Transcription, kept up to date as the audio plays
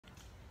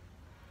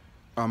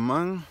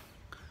Among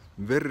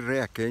very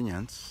rare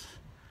Kenyans,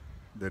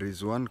 there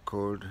is one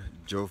called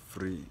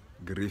Geoffrey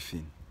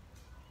Griffin.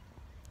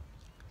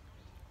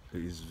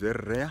 He is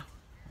very rare,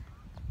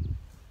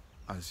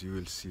 as you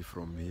will see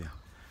from here.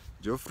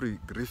 Geoffrey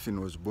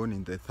Griffin was born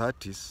in the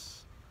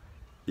 30s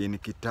in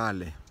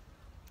Kitale.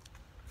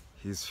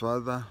 His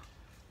father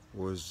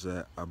was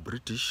a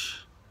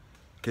British,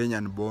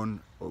 Kenyan-born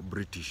or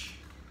British,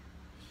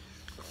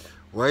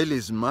 while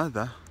his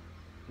mother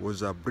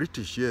was a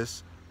British,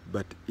 yes,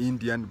 but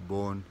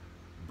Indian-born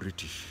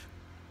British.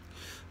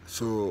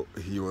 So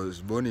he was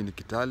born in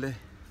Kitale,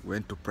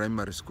 went to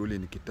primary school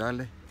in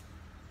Kitale,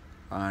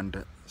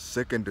 and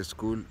secondary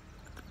school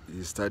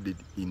he studied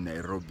in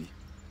Nairobi.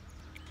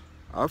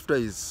 After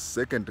his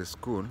secondary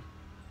school,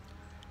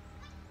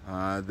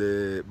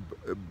 the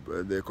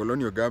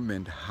colonial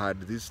government had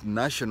this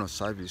national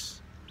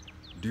service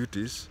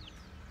duties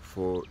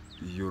for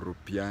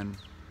European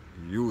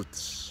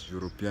youths,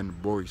 European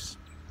boys,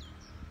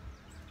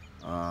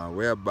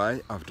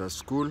 whereby after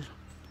school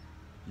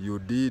you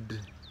did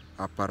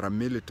a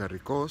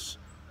paramilitary course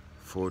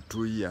for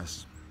 2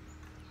 years.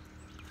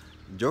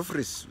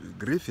 Geoffrey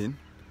Griffin,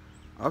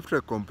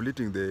 after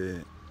completing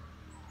the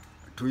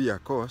 2-year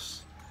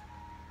course,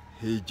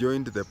 he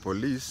joined the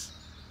police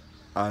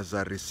as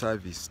a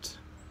reservist.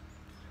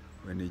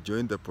 When he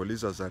joined the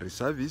police as a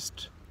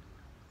reservist,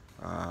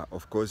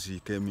 of course he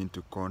came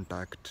into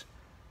contact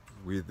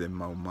with the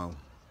Mau Mau.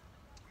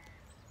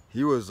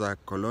 He was a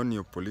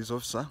colonial police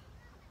officer,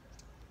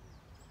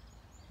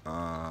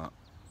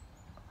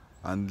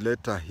 and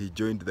later he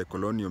joined the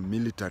colonial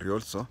military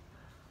also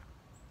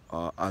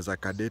as a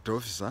cadet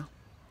officer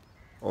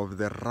of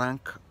the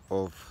rank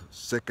of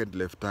second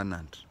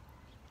lieutenant.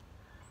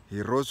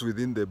 He rose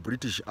within the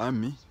British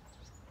Army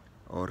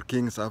or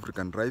King's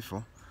African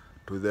Rifle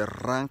to the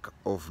rank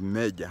of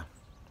major.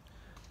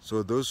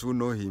 So those who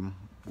know him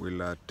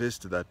will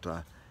attest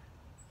that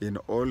in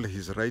all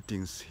his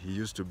writings he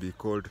used to be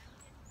called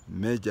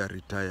Major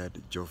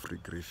Retired Geoffrey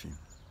Griffin.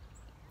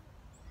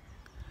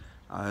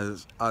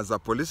 As a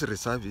police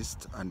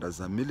reservist and as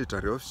a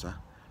military officer,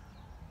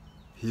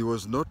 he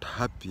was not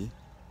happy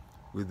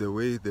with the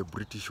way the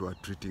British were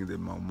treating the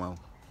Mau Mau.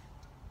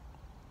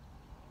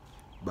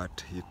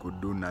 But he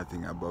could do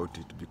nothing about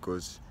it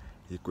because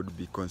he could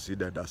be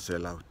considered a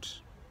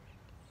sellout.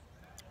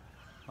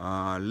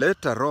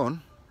 Later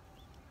on,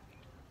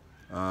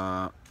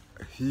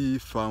 he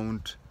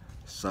found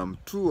some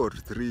 2 or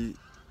 3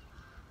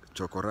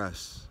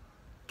 chokoras,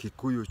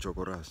 Kikuyu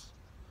chokoras.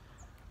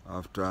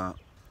 After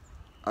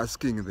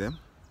asking them,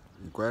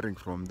 inquiring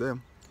from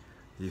them,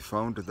 he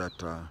found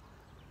that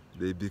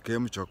they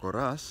became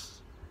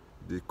chokoras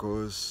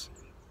because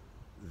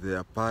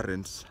their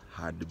parents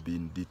had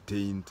been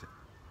detained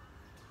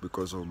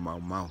because of Mau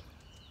Mau.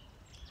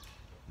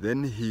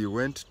 Then he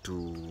went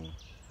to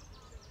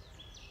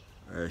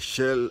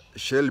Shell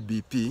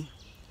BP,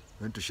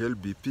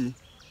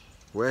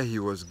 where he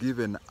was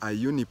given a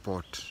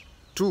uniport.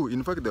 2,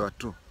 in fact there were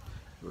 2.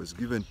 He was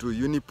given 2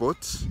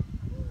 uniports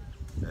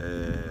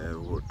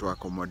to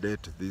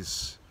accommodate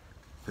these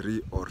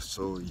 3 or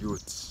so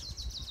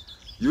youths.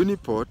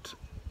 Uniport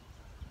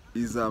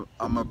is a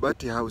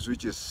mabati house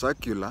which is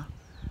circular,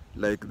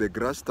 like the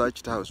grass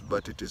thatched house,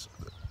 but it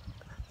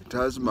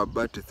has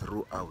mabati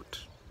throughout.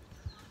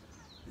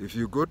 If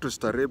you go to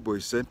Starehe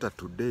Boys Center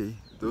today,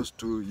 those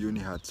 2 uni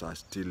huts are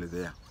still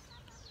there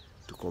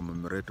to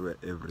commemorate where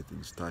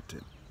everything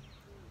started.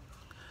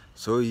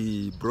 So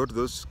he brought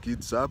those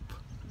kids up,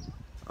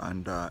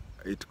 and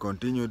it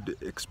continued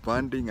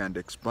expanding and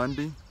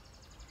expanding.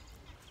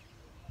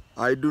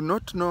 I do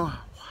not know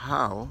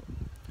how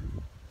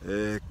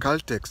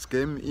Caltex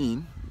came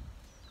in,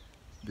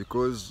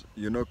 because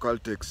you know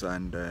Caltex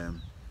and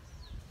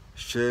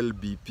Shell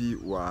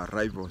BP were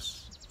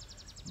rivals,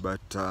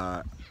 but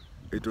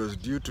it was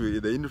due to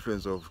the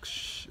influence of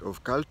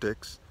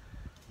Caltex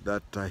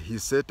that he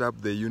set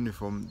up the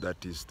uniform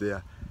that is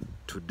there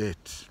to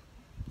date,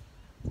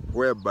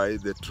 whereby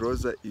the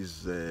trouser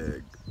is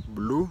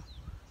blue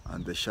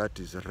and the shirt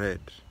is red.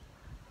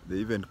 They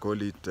even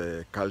call it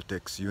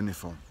Caltex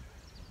uniform.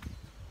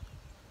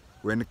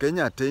 When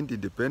Kenya attained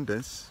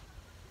independence,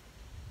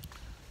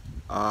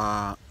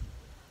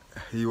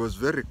 he was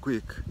very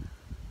quick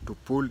to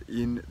pull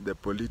in the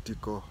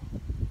political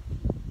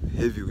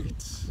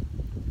heavyweights.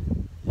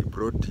 He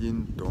brought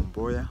in Tom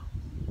Mboya,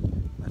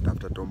 and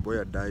after Tom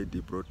Mboya died,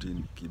 he brought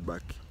in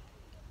Kibaki.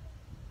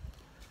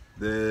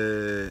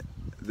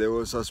 There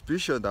was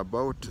suspicion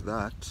about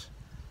that,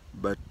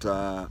 but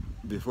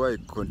before I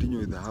continue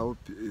with how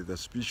the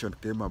suspicion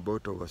came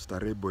about over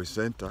Starehe Boys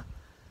Center,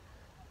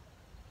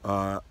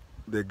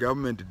 the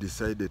government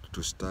decided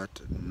to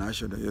start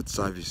National Youth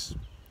Service,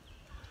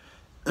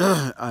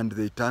 and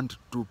they turned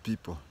 2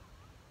 people.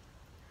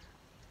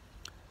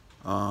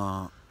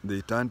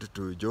 They turned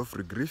to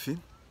Geoffrey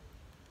Griffin,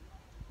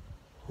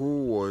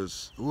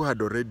 who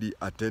had already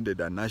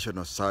attended a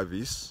national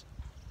service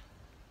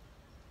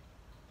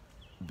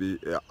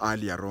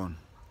earlier on,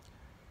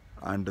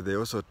 and they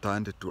also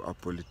turned to a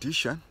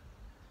politician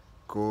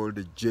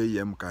called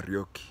J.M.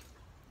 Kariuki.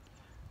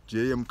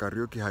 JM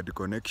Karaoke had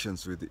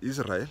connections with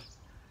Israel,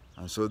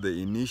 and so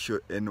the initial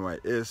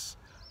NYS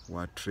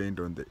were trained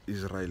on the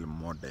Israel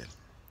model.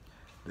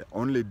 The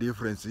only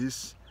difference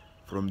is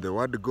from the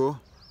word go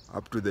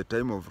up to the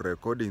time of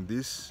recording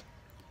this,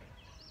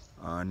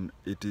 and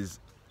it is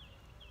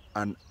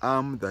an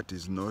arm that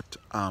is not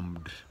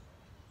armed.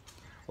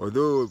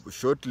 Although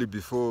shortly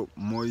before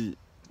around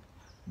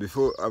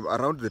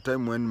the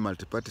time when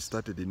multi-party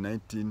started in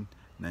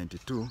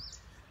 1992,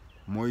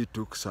 Moi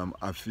took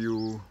a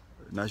few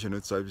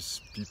national service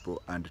people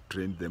and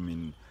trained them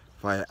in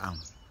firearm.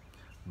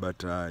 But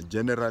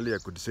generally, I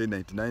could say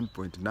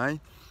 99.9,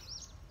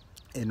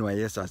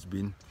 NYS has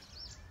been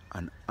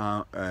an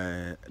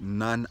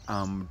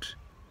non-armed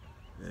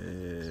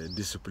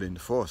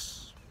disciplined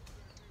force.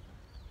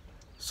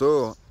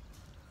 So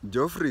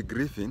Geoffrey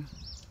Griffin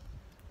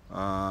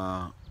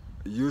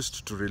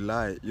used to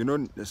rely,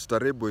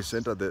 Starehe Boys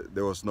Center,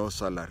 there was no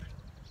salary.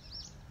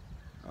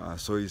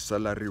 So his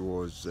salary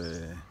was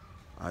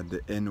at the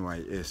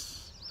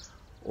NYS.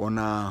 On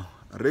a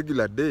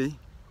regular day,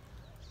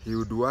 he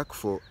would work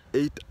for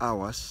 8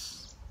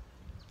 hours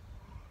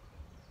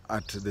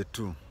at the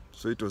 2.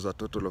 So it was a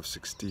total of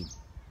 16.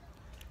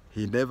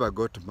 He never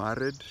got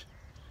married.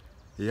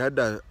 He had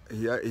a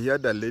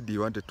lady he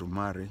wanted to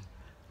marry,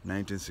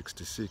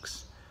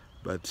 1966.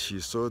 But she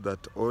saw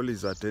that all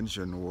his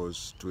attention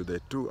was to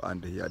the 2,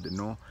 and he had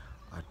no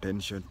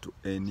attention to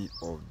any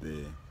of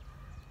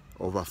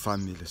her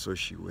family, so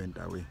she went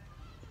away.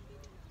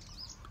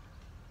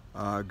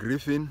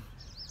 Griffin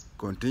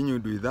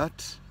continued with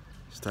that.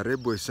 Starehe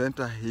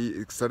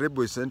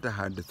Boys Center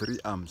had 3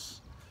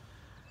 arms.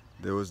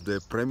 There was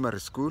the primary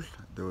school,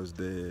 there was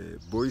the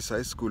boys'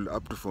 high school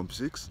up to Form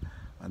 6,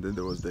 and then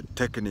there was the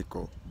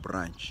technical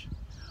branch.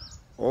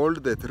 All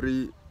the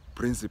 3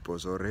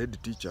 principals or head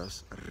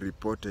teachers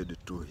reported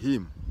to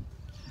him,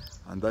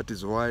 and that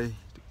is why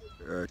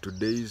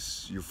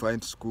today's you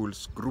find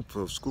schools, groups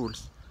of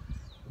schools,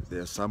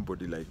 there's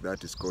somebody like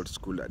that is called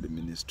school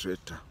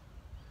administrator.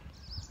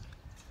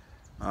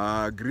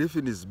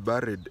 Griffin is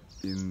buried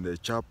in the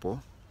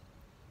chapel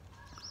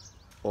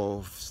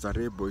of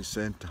Starehe Boys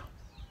Center.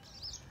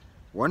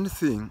 One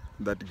thing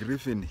that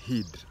Griffin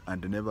hid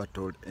and never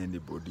told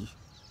anybody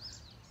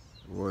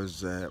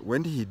was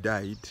when he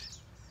died,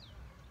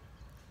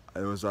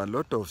 there was a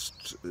lot of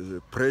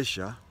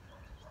pressure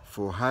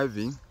for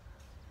having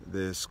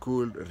the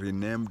school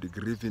renamed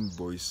Griffin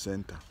Boys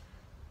Center.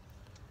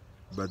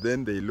 But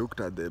then they looked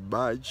at the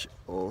badge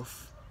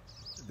of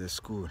the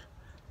school.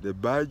 The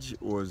badge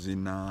was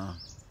in a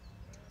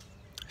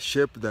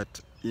shape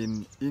that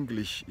in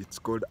English it's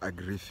called a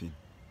griffin.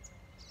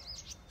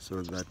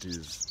 So that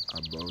is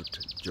about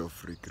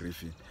Geoffrey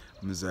Griffin,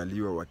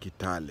 mzaliwa wa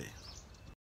Kitale.